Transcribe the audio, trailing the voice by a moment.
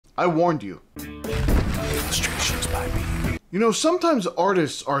I warned you. Illustrations by me. You know, sometimes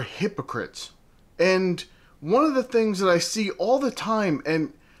artists are hypocrites. And one of the things that I see all the time,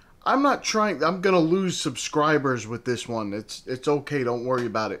 and I'm gonna lose subscribers with this one. It's okay, don't worry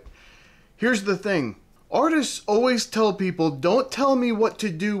about it. Here's the thing. Artists always tell people, don't tell me what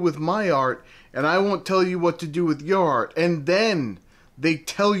to do with my art, and I won't tell you what to do with your art. And then they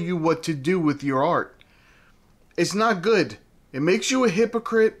tell you what to do with your art. It's not good. It makes you a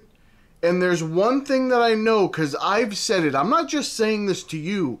hypocrite. And there's one thing that I know, because I've said it. I'm not just saying this to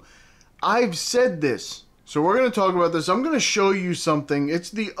you. I've said this. So we're going to talk about this. I'm going to show you something.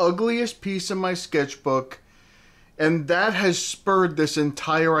 It's the ugliest piece in my sketchbook. And that has spurred this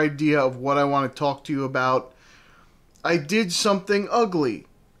entire idea of what I want to talk to you about. I did something ugly,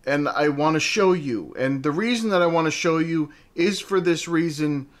 and I want to show you. And the reason that I want to show you is for this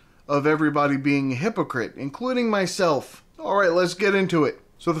reason of everybody being a hypocrite, including myself. Alright, let's get into it.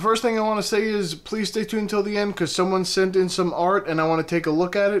 So the first thing I want to say is please stay tuned until the end, because someone sent in some art and I want to take a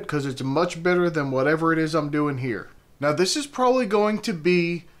look at it because it's much better than whatever it is I'm doing here. Now this is probably going to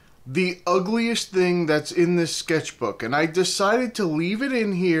be the ugliest thing that's in this sketchbook, and I decided to leave it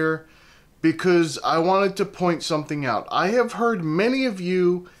in here because I wanted to point something out. I have heard many of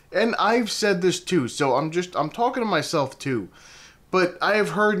you, and I've said this too, so I'm talking to myself too, but I have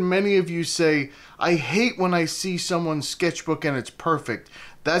heard many of you say, I hate when I see someone's sketchbook and it's perfect.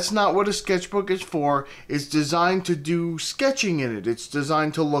 That's not what a sketchbook is for. It's designed to do sketching in it. It's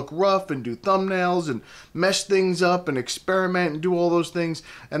designed to look rough and do thumbnails and mess things up and experiment and do all those things.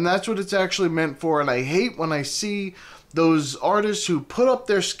 And that's what it's actually meant for. And I hate when I see those artists who put up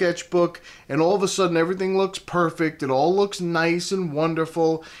their sketchbook and all of a sudden everything looks perfect. It all looks nice and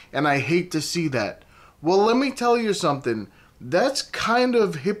wonderful. And I hate to see that. Well, let me tell you something. That's kind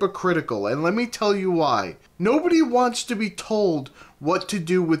of hypocritical, and let me tell you why. Nobody wants to be told what to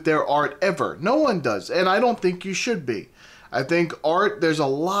do with their art ever. No one does, and I don't think you should be. I think art, there's a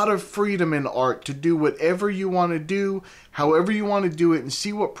lot of freedom in art to do whatever you want to do, however you want to do it, and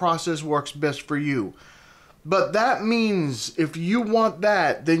see what process works best for you. But that means if you want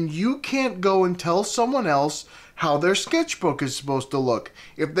that, then you can't go and tell someone else how their sketchbook is supposed to look.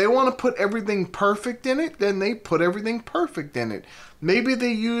 If they want to put everything perfect in it, then they put everything perfect in it. Maybe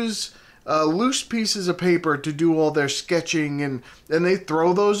they use loose pieces of paper to do all their sketching and they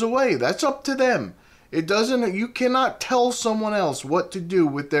throw those away. That's up to them. You cannot tell someone else what to do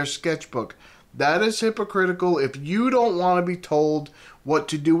with their sketchbook. That is hypocritical if you don't want to be told what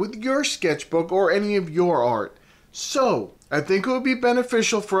to do with your sketchbook or any of your art. So, I think it would be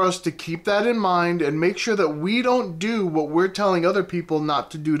beneficial for us to keep that in mind and make sure that we don't do what we're telling other people not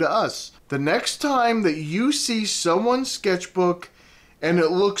to do to us. The next time that you see someone's sketchbook and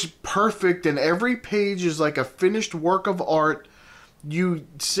it looks perfect and every page is like a finished work of art, you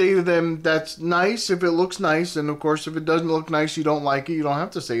say to them, that's nice if it looks nice, and of course if it doesn't look nice, you don't like it, you don't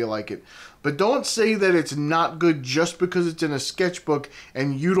have to say you like it. But don't say that it's not good just because it's in a sketchbook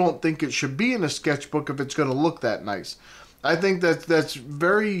and you don't think it should be in a sketchbook if it's going to look that nice. I think that's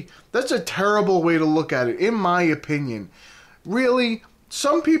a terrible way to look at it, in my opinion. Really,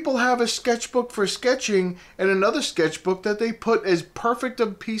 some people have a sketchbook for sketching and another sketchbook that they put as perfect a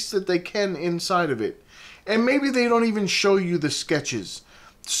piece that they can inside of it. And maybe they don't even show you the sketches.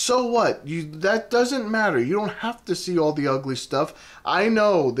 So what? That doesn't matter. You don't have to see all the ugly stuff. I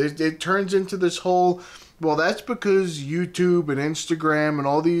know it turns into this whole, well, that's because YouTube and Instagram and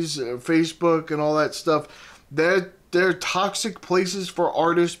all these Facebook and all that stuff, they're toxic places for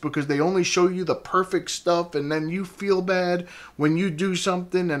artists because they only show you the perfect stuff and then you feel bad when you do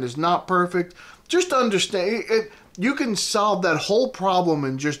something and it's not perfect. Just understand, you can solve that whole problem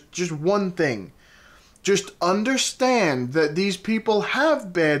in just one thing. Just understand that these people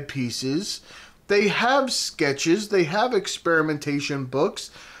have bad pieces, they have sketches, they have experimentation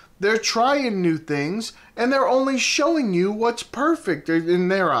books, they're trying new things, and they're only showing you what's perfect, in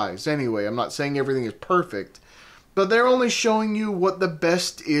their eyes anyway. I'm not saying everything is perfect, but they're only showing you what the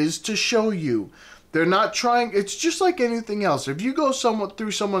best is to show you. They're not trying, it's just like anything else. If you go through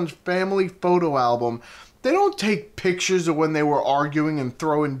someone's family photo album, they don't take pictures of when they were arguing and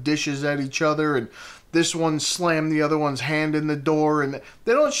throwing dishes at each other and this one slammed the other one's hand in the door, and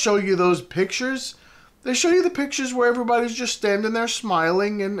they don't show you those pictures. They show you the pictures where everybody's just standing there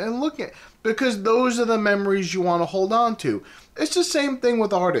smiling and looking, because those are the memories you want to hold on to. It's the same thing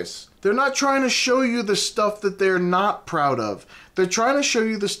with artists. They're not trying to show you the stuff that they're not proud of. They're trying to show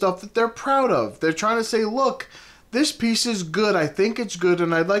you the stuff that they're proud of. They're trying to say, look, this piece is good, I think it's good,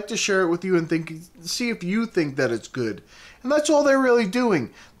 and I'd like to share it with you and see if you think that it's good. And that's all they're really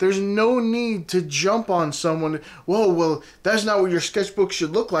doing. There's no need to jump on someone. Whoa, well, that's not what your sketchbook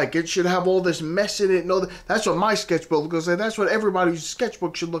should look like. It should have all this mess in it. No, that's what my sketchbook looks like. That's what everybody's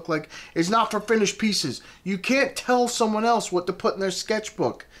sketchbook should look like. It's not for finished pieces. You can't tell someone else what to put in their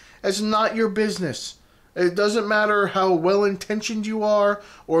sketchbook. It's not your business. It doesn't matter how well-intentioned you are,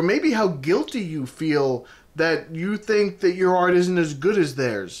 or maybe how guilty you feel that you think that your art isn't as good as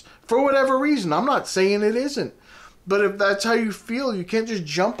theirs. For whatever reason. I'm not saying it isn't. But if that's how you feel, you can't just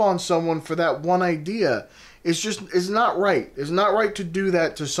jump on someone for that one idea. It's not right. It's not right to do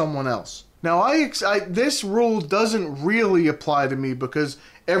that to someone else. Now, this rule doesn't really apply to me because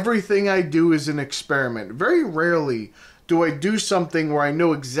everything I do is an experiment. Very rarely do I do something where I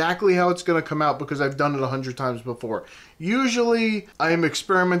know exactly how it's going to come out because I've done it 100 times before. Usually, I am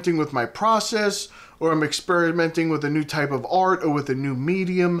experimenting with my process, or I'm experimenting with a new type of art, or with a new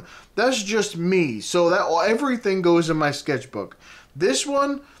medium. That's just me. So that everything goes in my sketchbook. This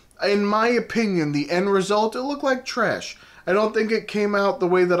one, in my opinion, the end result, it looked like trash. I don't think it came out the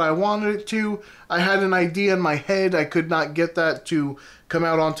way that I wanted it to. I had an idea in my head. I could not get that to come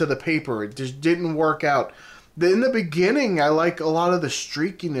out onto the paper. It just didn't work out. In the beginning, I like a lot of the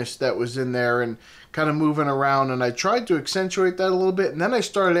streakiness that was in there and kind of moving around, and I tried to accentuate that a little bit, and then I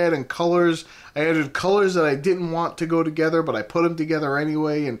started adding colors. I added colors that I didn't want to go together, but I put them together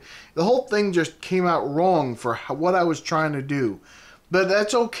anyway, and the whole thing just came out wrong for what I was trying to do. But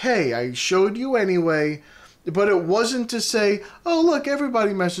that's okay. I showed you anyway. But it wasn't to say, oh, look,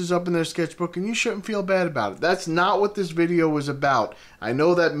 everybody messes up in their sketchbook and you shouldn't feel bad about it. That's not what this video was about. I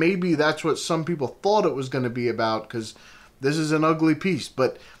know that maybe that's what some people thought it was going to be about because this is an ugly piece.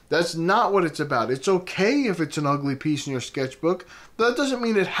 But that's not what it's about. It's okay if it's an ugly piece in your sketchbook, but that doesn't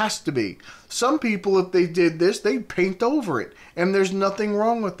mean it has to be. Some people, if they did this, they'd paint over it. And there's nothing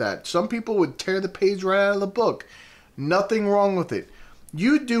wrong with that. Some people would tear the page right out of the book. Nothing wrong with it.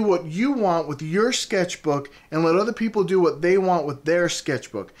 You do what you want with your sketchbook and let other people do what they want with their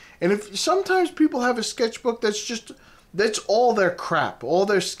sketchbook. And if sometimes people have a sketchbook that's all their crap. All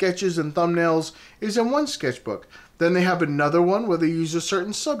their sketches and thumbnails is in one sketchbook. Then they have another one where they use a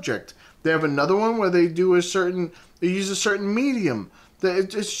certain subject. They have another one where they use a certain medium.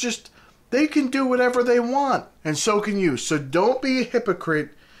 It's just, they can do whatever they want. And so can you. So don't be a hypocrite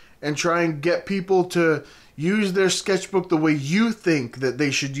and try and get people to use their sketchbook the way you think that they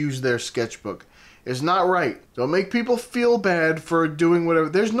should use their sketchbook. It's not right. Don't make people feel bad for doing whatever.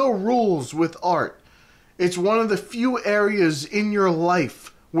 There's no rules with art. It's one of the few areas in your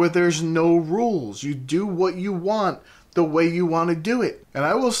life where there's no rules. You do what you want the way you want to do it. And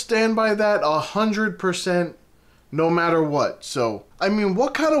I will stand by that 100% no matter what. So, I mean,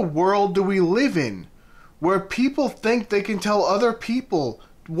 what kind of world do we live in where people think they can tell other people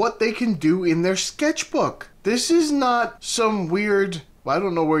what they can do in their sketchbook? This is not some weird, I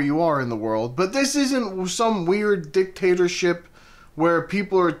don't know where you are in the world, but this isn't some weird dictatorship where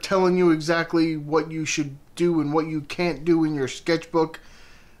people are telling you exactly what you should do and what you can't do in your sketchbook.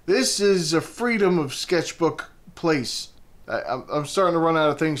 This is a freedom of sketchbook place. I'm starting to run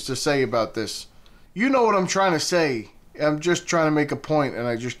out of things to say about this. You know what I'm trying to say. I'm just trying to make a point, and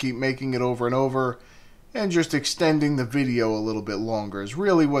I just keep making it over and over. And just extending the video a little bit longer is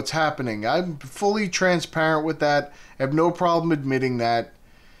really what's happening. I'm fully transparent with that. I have no problem admitting that.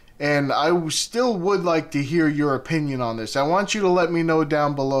 And I still would like to hear your opinion on this. I want you to let me know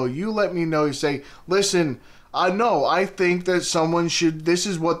down below. You let me know. You say, listen, I think that someone should, this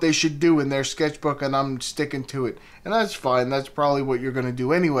is what they should do in their sketchbook, and I'm sticking to it. And that's fine. That's probably what you're going to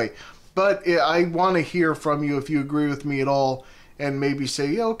do anyway. But I want to hear from you if you agree with me at all. And maybe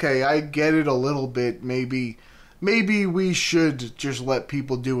say, okay, I get it a little bit. Maybe we should just let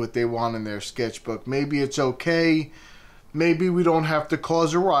people do what they want in their sketchbook. Maybe it's okay. Maybe we don't have to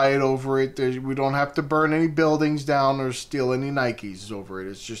cause a riot over it. We don't have to burn any buildings down or steal any Nikes over it.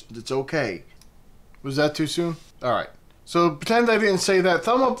 It's okay. Was that too soon? All right. So pretend I didn't say that.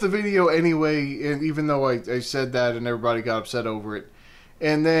 Thumb up the video anyway, and even though I said that and everybody got upset over it.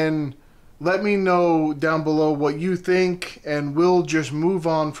 And then let me know down below what you think, and we'll just move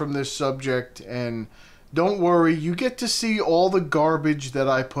on from this subject. And don't worry, you get to see all the garbage that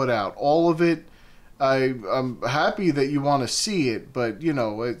I put out. All of it. I'm happy that you want to see it, but, you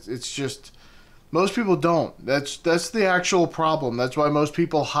know, it's just, most people don't. That's the actual problem. That's why most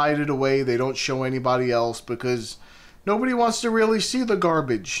people hide it away. They don't show anybody else because nobody wants to really see the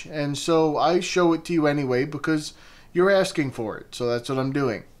garbage. And so I show it to you anyway because you're asking for it. So that's what I'm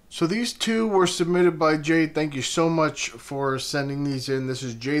doing. So these two were submitted by Jade. Thank you so much for sending these in. This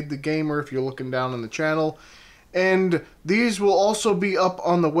is Jade the Gamer if you're looking down on the channel. And these will also be up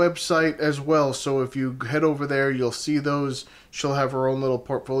on the website as well. So if you head over there, you'll see those. She'll have her own little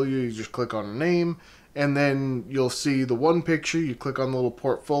portfolio. You just click on her name, and then you'll see the one picture. You click on the little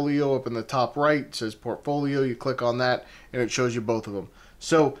portfolio up in the top right. It says portfolio. You click on that, and it shows you both of them.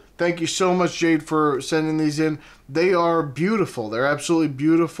 So thank you so much, Jade, for sending these in. They are beautiful. They're absolutely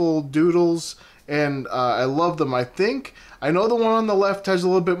beautiful doodles, and I love them. I know the one on the left has a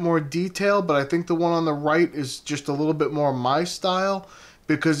little bit more detail, but I think the one on the right is just a little bit more my style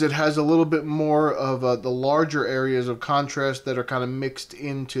because it has a little bit more of the larger areas of contrast that are kind of mixed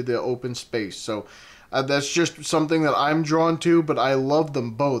into the open space. So that's just something that I'm drawn to, but I love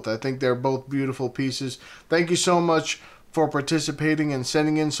them both. I think they're both beautiful pieces. Thank you so much for participating and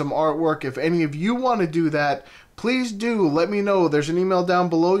sending in some artwork. If any of you want to do that, please do let me know. There's an email down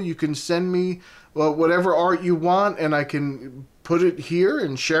below. You can send me whatever art you want, and I can put it here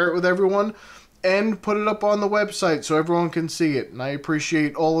and share it with everyone and put it up on the website so everyone can see it. And I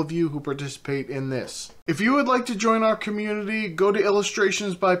appreciate all of you who participate in this. If you would like to join our community, go to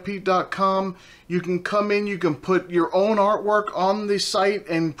illustrationsbypete.com. You can come in, you can put your own artwork on the site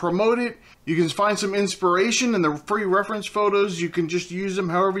and promote it. You can find some inspiration in the free reference photos. You can just use them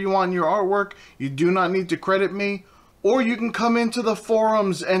however you want in your artwork. You do not need to credit me. Or you can come into the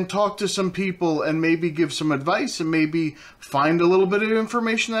forums and talk to some people and maybe give some advice and maybe find a little bit of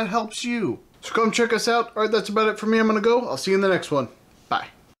information that helps you. So come check us out. All right, that's about it for me. I'm going to go. I'll see you in the next one.